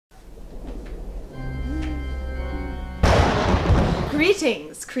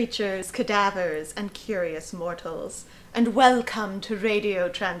Greetings, creatures, cadavers, and curious mortals, and welcome to Radio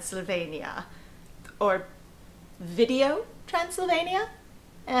Transylvania. Or Video Transylvania?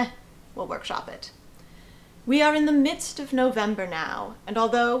 We'll workshop it. We are in the midst of November now, and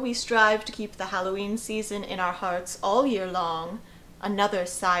although we strive to keep the Halloween season in our hearts all year long, another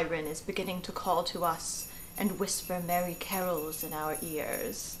siren is beginning to call to us and whisper merry carols in our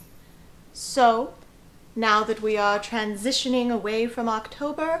ears. So, now that we are transitioning away from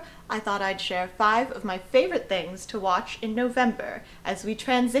October, I thought I'd share 5 of my favorite things to watch in November as we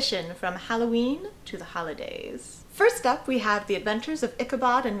transition from Halloween to the holidays. First up, we have The Adventures of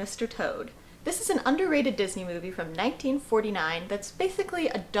Ichabod and Mr. Toad. This is an underrated Disney movie from 1949 that's basically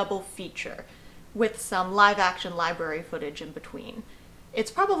a double feature, with some live-action library footage in between.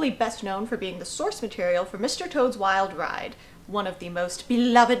 It's probably best known for being the source material for Mr. Toad's Wild Ride, one of the most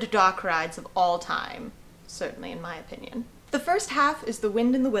beloved dark rides of all time, certainly in my opinion. The first half is The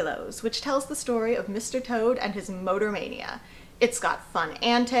Wind in the Willows, which tells the story of Mr. Toad and his motor mania. It's got fun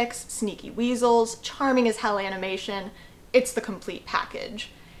antics, sneaky weasels, charming as hell animation. It's the complete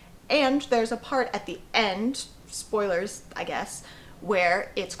package. And there's a part at the end, spoilers, I guess,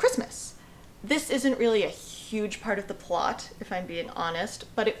 where it's Christmas. This isn't really a huge part of the plot, if I'm being honest,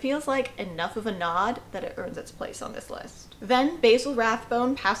 but it feels like enough of a nod that it earns its place on this list. Then Basil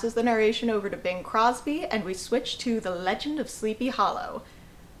Rathbone passes the narration over to Bing Crosby, and we switch to The Legend of Sleepy Hollow.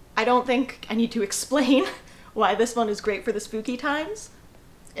 I don't think I need to explain why this one is great for the spooky times.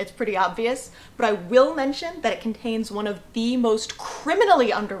 It's pretty obvious, but I will mention that it contains one of the most criminally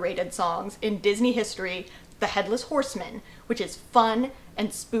underrated songs in Disney history, The Headless Horseman, which is fun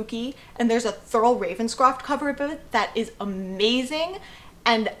and spooky, and there's a Thurl Ravenscroft cover of it that is amazing,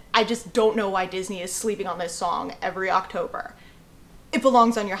 and I just don't know why Disney is sleeping on this song every October. It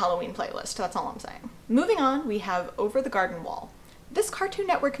belongs on your Halloween playlist, that's all I'm saying. Moving on, we have Over the Garden Wall. This Cartoon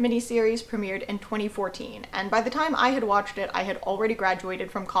Network miniseries premiered in 2014, and by the time I had watched it, I had already graduated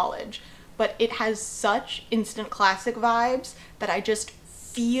from college, but it has such instant classic vibes that I just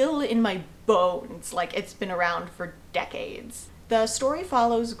feel in my bones like it's been around for decades. The story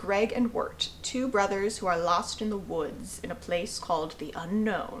follows Greg and Wirt, 2 brothers who are lost in the woods in a place called the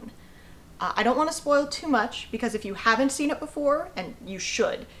Unknown. I don't want to spoil too much, because if you haven't seen it before, and you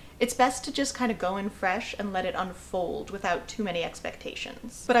should, it's best to just kind of go in fresh and let it unfold without too many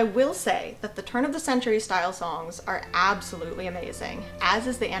expectations. But I will say that the turn-of-the-century style songs are absolutely amazing, as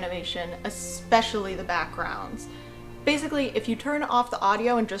is the animation, especially the backgrounds. Basically, if you turn off the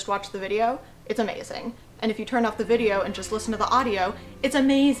audio and just watch the video, it's amazing. And if you turn off the video and just listen to the audio, it's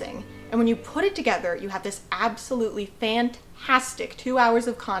amazing. And when you put it together, you have this absolutely fantastic 2 hours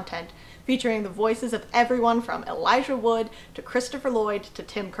of content featuring the voices of everyone from Elijah Wood to Christopher Lloyd to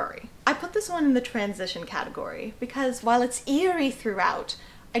Tim Curry. I put this one in the transition category because while it's eerie throughout,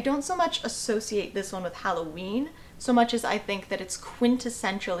 I don't so much associate this one with Halloween so much as I think that it's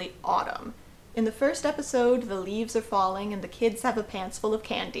quintessentially autumn. In the first episode, the leaves are falling and the kids have a pants full of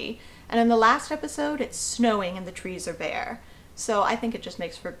candy, and in the last episode, it's snowing and the trees are bare. So I think it just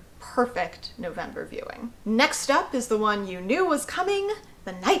makes for perfect November viewing. Next up is the one you knew was coming,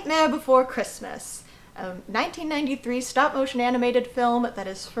 The Nightmare Before Christmas, a 1993 stop-motion animated film that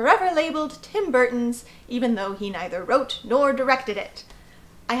is forever labeled Tim Burton's, even though he neither wrote nor directed it.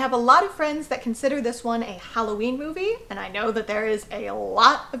 I have a lot of friends that consider this one a Halloween movie, and I know that there is a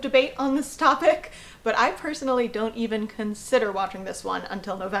lot of debate on this topic, but I personally don't even consider watching this one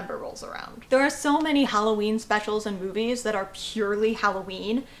until November rolls around. There are so many Halloween specials and movies that are purely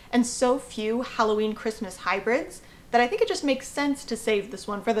Halloween, and so few Halloween Christmas hybrids, that I think it just makes sense to save this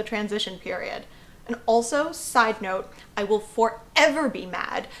one for the transition period. And also, side note, I will forever be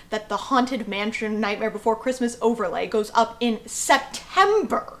mad that the Haunted Mansion Nightmare Before Christmas overlay goes up in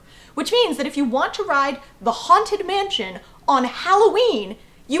September, which means that if you want to ride the Haunted Mansion on Halloween,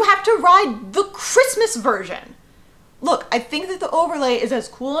 you have to ride the Christmas version. Look, I think that the overlay is as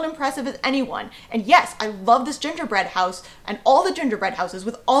cool and impressive as anyone, and yes, I love this gingerbread house and all the gingerbread houses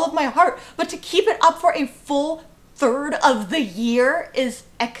with all of my heart, but to keep it up for a full third of the year is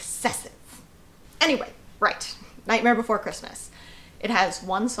excessive. Anyway, right, Nightmare Before Christmas. It has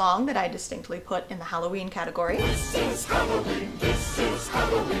one song that I distinctly put in the Halloween category. This is Halloween, this is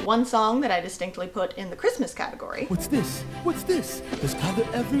Halloween. One song that I distinctly put in the Christmas category. What's this? What's this? There's color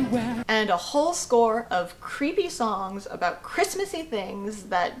everywhere. And a whole score of creepy songs about Christmassy things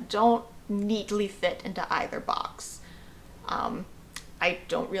that don't neatly fit into either box. I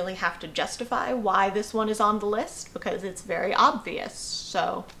don't really have to justify why this one is on the list because it's very obvious,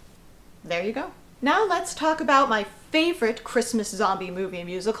 so there you go. Now let's talk about my favorite Christmas zombie movie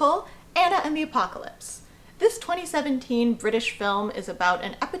musical, Anna and the Apocalypse. This 2017 British film is about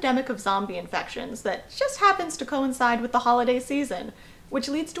an epidemic of zombie infections that just happens to coincide with the holiday season, which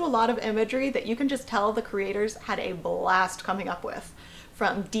leads to a lot of imagery that you can just tell the creators had a blast coming up with.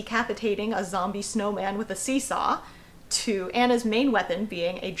 From decapitating a zombie snowman with a seesaw, to Anna's main weapon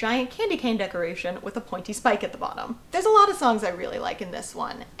being a giant candy cane decoration with a pointy spike at the bottom. There's a lot of songs I really like in this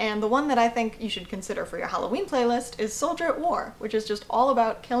one, and the one that I think you should consider for your Halloween playlist is Soldier at War, which is just all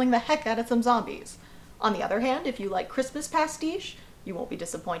about killing the heck out of some zombies. On the other hand, if you like Christmas pastiche, you won't be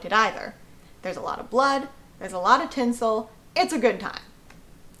disappointed either. There's a lot of blood, there's a lot of tinsel, it's a good time.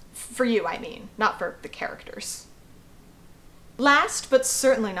 For you, I mean, not for the characters. Last, but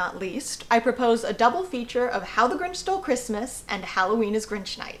certainly not least, I propose a double feature of How the Grinch Stole Christmas and Halloween is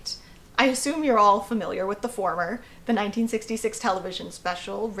Grinch Night. I assume you're all familiar with the former, the 1966 television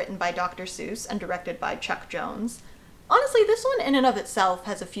special written by Dr. Seuss and directed by Chuck Jones. Honestly, this one in and of itself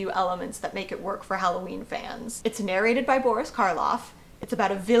has a few elements that make it work for Halloween fans. It's narrated by Boris Karloff, it's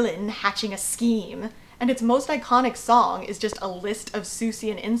about a villain hatching a scheme, and its most iconic song is just a list of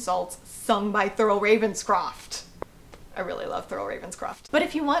Seussian insults sung by Thurl Ravenscroft. I really love Thurl Ravenscroft. But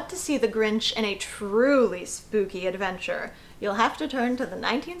if you want to see the Grinch in a truly spooky adventure, you'll have to turn to the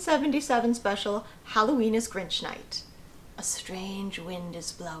 1977 special Halloween is Grinch Night. A strange wind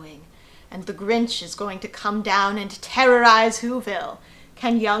is blowing, and the Grinch is going to come down and terrorize Whoville.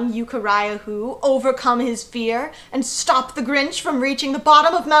 Can young Euchariah Who overcome his fear and stop the Grinch from reaching the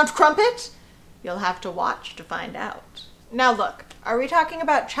bottom of Mount Crumpet? You'll have to watch to find out. Now look, are we talking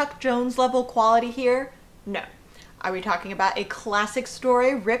about Chuck Jones level quality here? No. Are we talking about a classic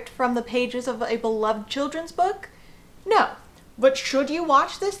story ripped from the pages of a beloved children's book? No. But should you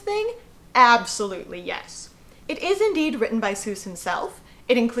watch this thing? Absolutely yes. It is indeed written by Seuss himself.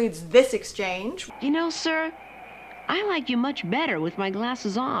 It includes this exchange. You know, sir, I like you much better with my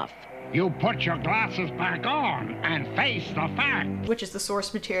glasses off. You put your glasses back on and face the fact. Which is the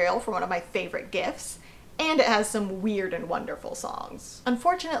source material for one of my favorite GIFs. And it has some weird and wonderful songs.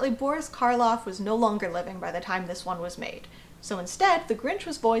 Unfortunately, Boris Karloff was no longer living by the time this one was made, so instead, the Grinch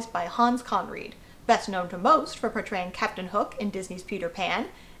was voiced by Hans Conried, best known to most for portraying Captain Hook in Disney's Peter Pan,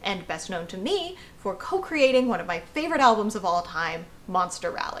 and best known to me for co-creating one of my favorite albums of all time,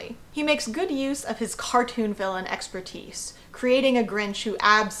 Monster Rally. He makes good use of his cartoon villain expertise, creating a Grinch who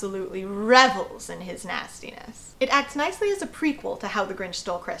absolutely revels in his nastiness. It acts nicely as a prequel to How the Grinch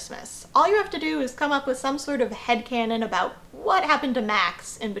Stole Christmas. All you have to do is come up with some sort of headcanon about what happened to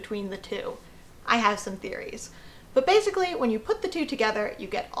Max in between the two. I have some theories. But basically, when you put the two together, you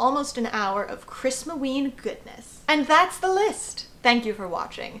get almost an hour of Christmaween goodness. And that's the list! Thank you for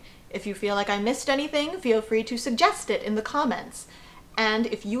watching. If you feel like I missed anything, feel free to suggest it in the comments. And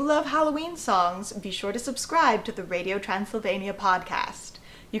if you love Halloween songs, be sure to subscribe to the Radio Transylvania podcast.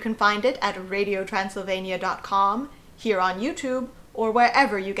 You can find it at radiotransylvania.com, here on YouTube, or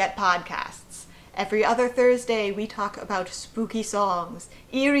wherever you get podcasts. Every other Thursday, we talk about spooky songs,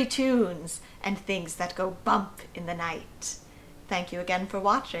 eerie tunes, and things that go bump in the night. Thank you again for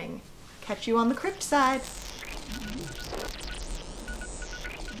watching. Catch you on the crypt side.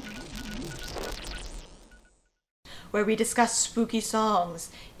 Where we discuss spooky songs,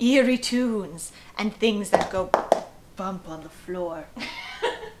 eerie tunes, and things that go bump on the floor.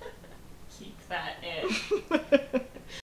 Keep that in.